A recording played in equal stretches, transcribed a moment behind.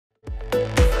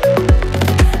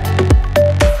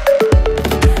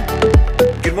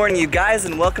morning, you guys,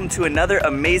 and welcome to another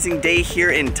amazing day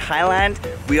here in Thailand.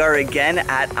 We are again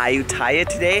at Ayutthaya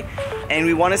today, and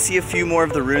we want to see a few more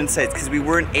of the ruin sites because we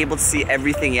weren't able to see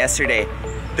everything yesterday.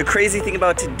 The crazy thing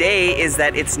about today is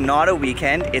that it's not a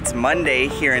weekend, it's Monday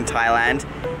here in Thailand,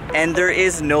 and there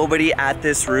is nobody at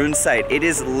this ruin site. It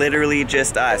is literally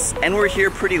just us, and we're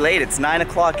here pretty late. It's 9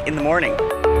 o'clock in the morning.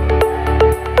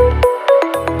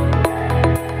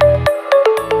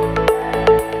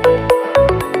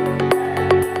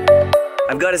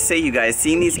 I've got to say, you guys,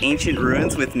 seeing these ancient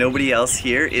ruins with nobody else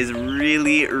here is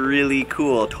really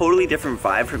cool. Totally different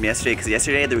vibe from yesterday, because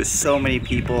yesterday there was so many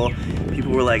people.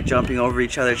 People were like jumping over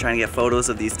each other trying to get photos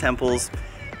of these temples.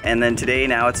 And then today,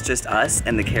 now it's just us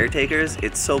and the caretakers.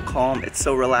 It's so calm, it's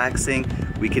so relaxing.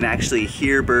 We can actually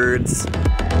hear birds.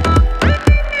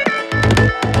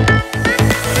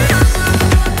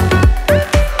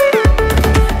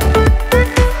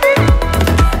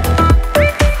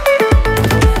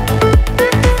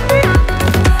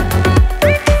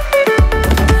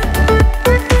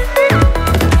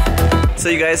 So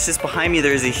you guys, just behind me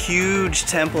there's a huge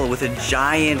temple with a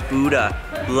giant Buddha.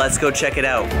 Let's go check it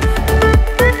out.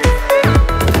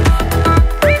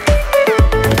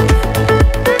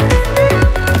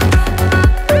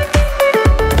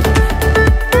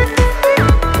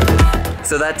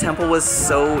 So that temple was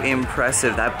so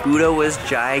impressive. That Buddha was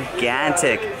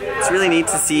gigantic. It's really neat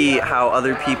to see how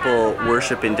other people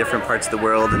worship in different parts of the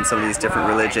world and some of these different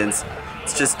religions.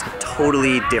 It's just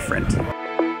totally different.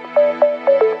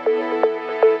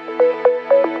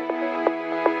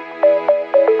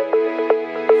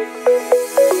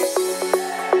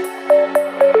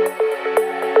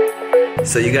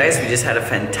 So you guys, we just had a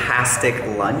fantastic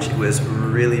lunch. It was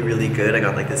really good. I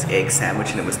got like this egg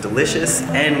sandwich and it was delicious.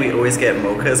 And we always get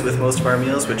mochas with most of our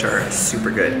meals, which are super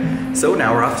good. So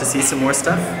now we're off to see some more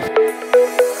stuff.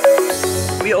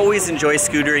 We always enjoy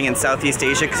scootering in Southeast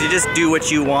Asia because you just do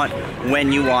what you want,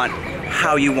 when you want,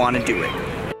 how you want to do it.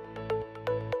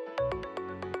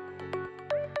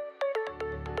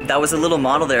 That was a little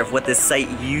model there of what this site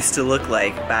used to look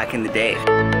like back in the day.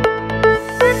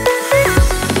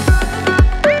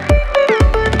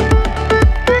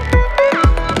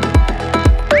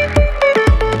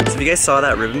 If you guys saw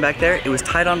that ribbon back there, it was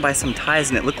tied on by some ties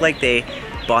and it looked like they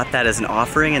bought that as an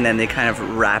offering and then they kind of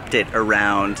wrapped it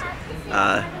around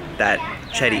that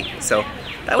chetty. So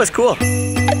that was cool.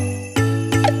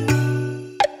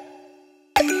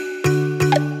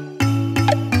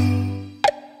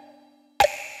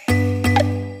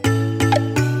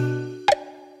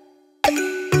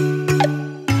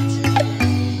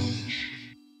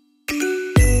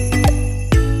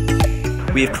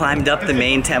 We've climbed up the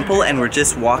main temple and we're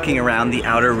just walking around the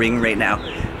outer ring right now.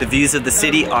 The views of the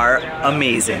city are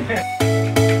amazing.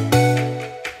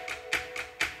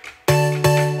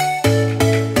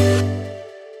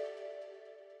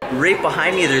 Right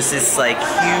behind me there's this like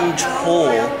huge hole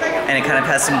and it kind of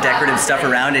has some decorative stuff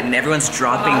around it and everyone's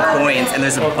dropping coins and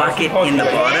there's a bucket in the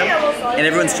bottom and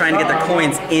everyone's trying to get their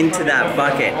coins into that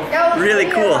bucket. Really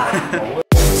cool.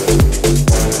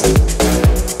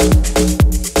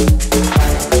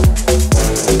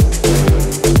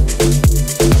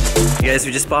 Guys,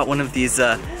 we just bought one of these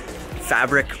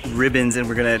fabric ribbons and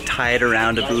we're gonna tie it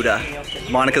around a Buddha.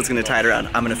 Monikah's gonna tie it around.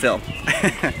 I'm gonna film.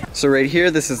 So right here,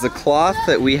 this is the cloth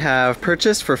that we have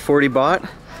purchased for 40 baht.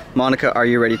 Monikah, are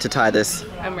you ready to tie this?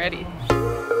 I'm ready.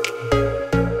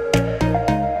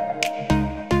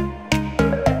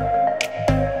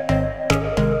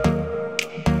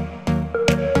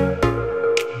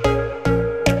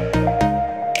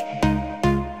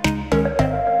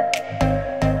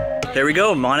 There we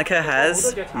go, Monikah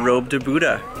has robed a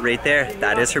Buddha right there.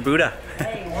 That is her Buddha.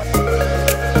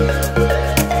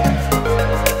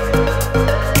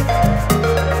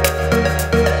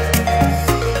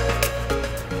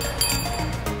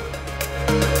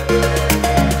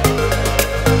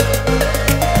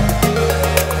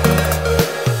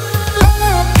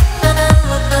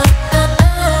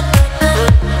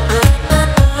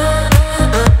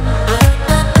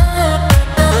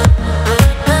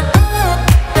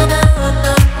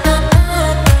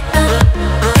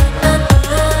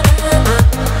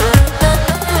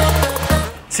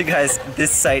 So guys,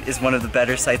 this site is one of the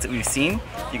better sites that we've seen.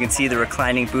 You can see the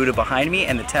reclining Buddha behind me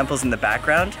and the temples in the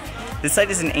background. This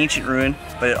site is an ancient ruin,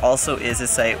 but it also is a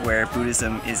site where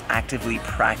Buddhism is actively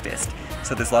practiced.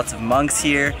 So there's lots of monks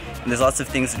here, and there's lots of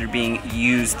things that are being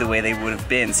used the way they would have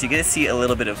been. So you get to see a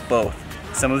little bit of both.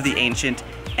 Some of the ancient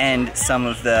and some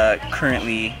of the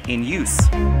currently in use.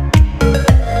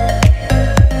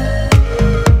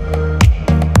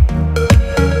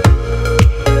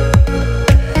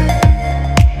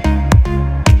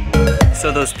 So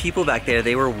So those people back there,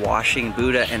 they were washing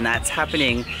Buddha, and that's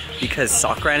happening because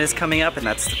Sokran is coming up, and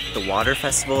that's the water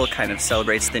festival. It kind of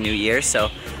celebrates the new year. So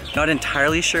not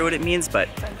entirely sure what it means, but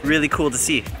really cool to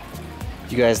see.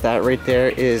 You guys, that right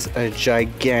there is a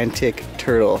gigantic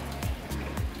turtle.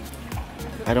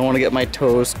 I don't want to get my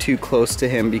toes too close to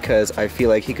him because I feel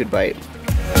like he could bite.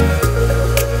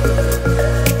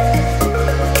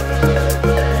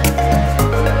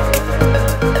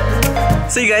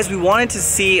 So you guys, we wanted to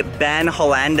see Ban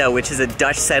Hollanda, which is a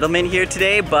Dutch settlement here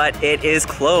today, but it is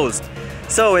closed.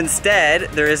 So instead,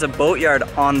 there is a boatyard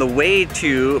on the way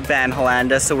to Ban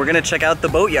Hollanda, so we're gonna check out the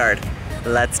boatyard.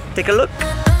 Let's take a look.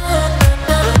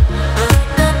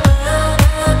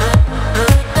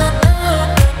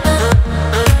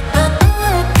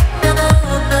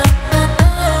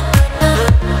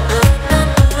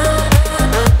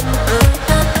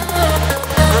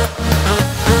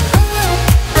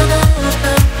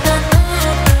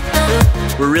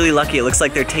 We're really lucky. It looks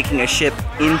like they're taking a ship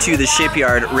into the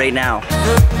shipyard right now.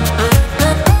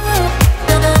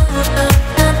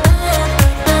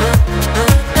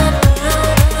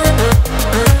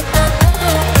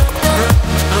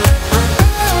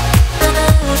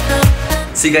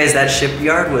 So you guys, that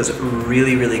shipyard was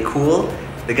really cool.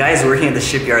 The guys working at the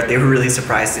shipyard, they were really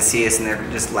surprised to see us, and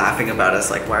they're just laughing about us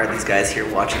like, why are these guys here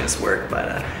watching us work?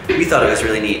 But we thought it was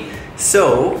really neat.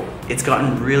 So it's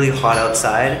gotten really hot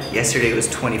outside. Yesterday it was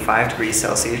 25 degrees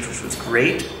Celsius, which was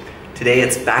great. Today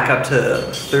it's back up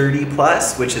to 30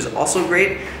 plus, which is also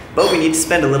great, but we need to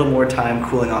spend a little more time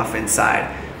cooling off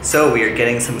inside. So we are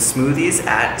getting some smoothies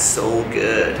at So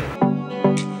Good.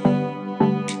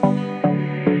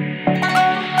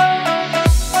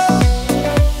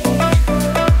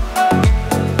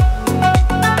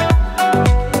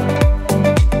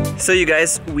 So you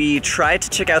guys, we tried to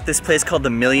check out this place called the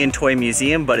Million Toy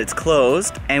Museum, but it's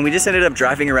closed. And we just ended up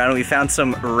driving around and we found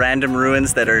some random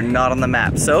ruins that are not on the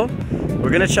map. So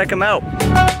we're gonna check them out.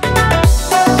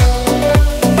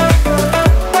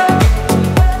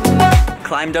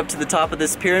 Climbed up to the top of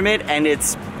this pyramid and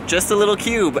it's just a little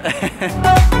cube.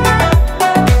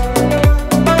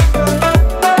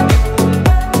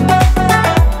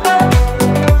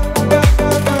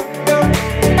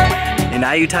 In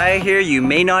Ayutthaya here, you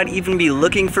may not even be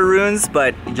looking for ruins,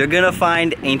 but you're gonna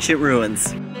find ancient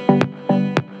ruins.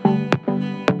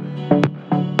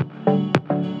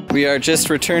 We are just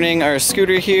returning our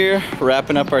scooter here,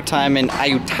 wrapping up our time in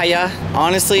Ayutthaya.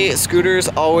 Honestly, scooters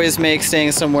always make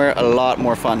staying somewhere a lot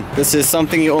more fun. This is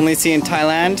something you only see in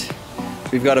Thailand.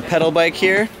 We've got a pedal bike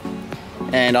here,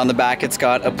 and on the back it's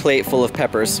got a plate full of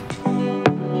peppers.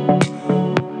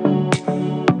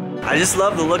 I just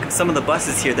love the look of some of the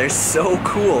buses here. They're so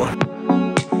cool.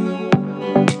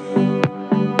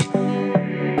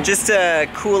 Just a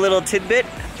cool little tidbit.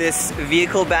 This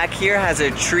vehicle back here has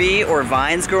a tree or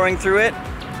vines growing through it.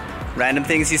 Random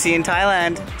things you see in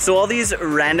Thailand. So all these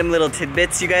random little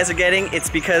tidbits you guys are getting, it's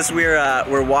because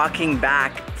we're walking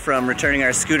back from returning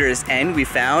our scooters and we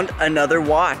found another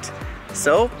Wat.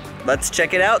 So let's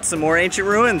check it out, some more ancient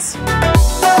ruins.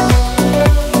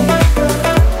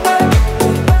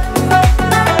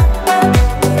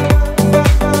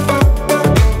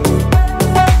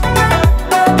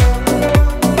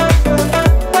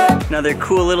 Another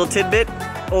cool little tidbit,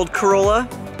 old Corolla.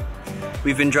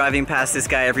 We've been driving past this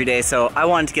guy every day, so I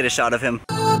wanted to get a shot of him.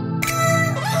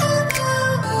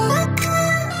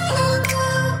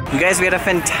 You guys, we had a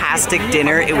fantastic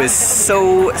dinner. It was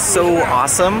so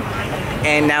awesome.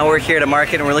 And now we're here at a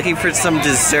market and we're looking for some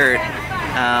dessert.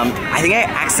 I think I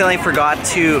accidentally forgot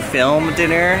to film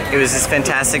dinner. It was this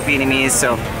fantastic Vietnamese,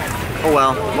 so oh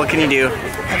well, what can you do?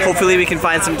 Hopefully we can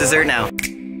find some dessert now.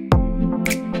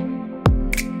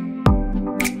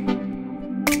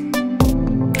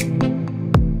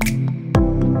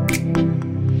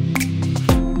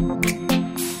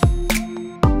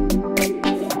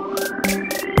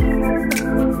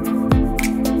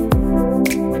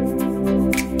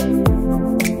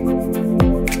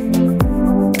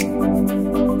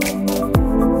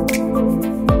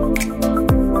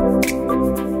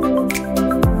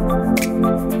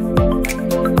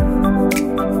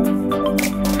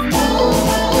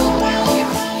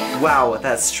 Wow,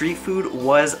 that street food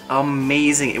was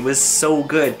amazing. It was so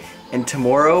good. And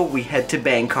tomorrow we head to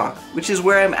Bangkok, which is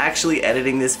where I'm actually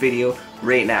editing this video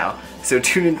right now. So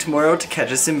tune in tomorrow to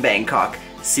catch us in Bangkok.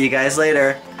 See you guys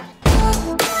later.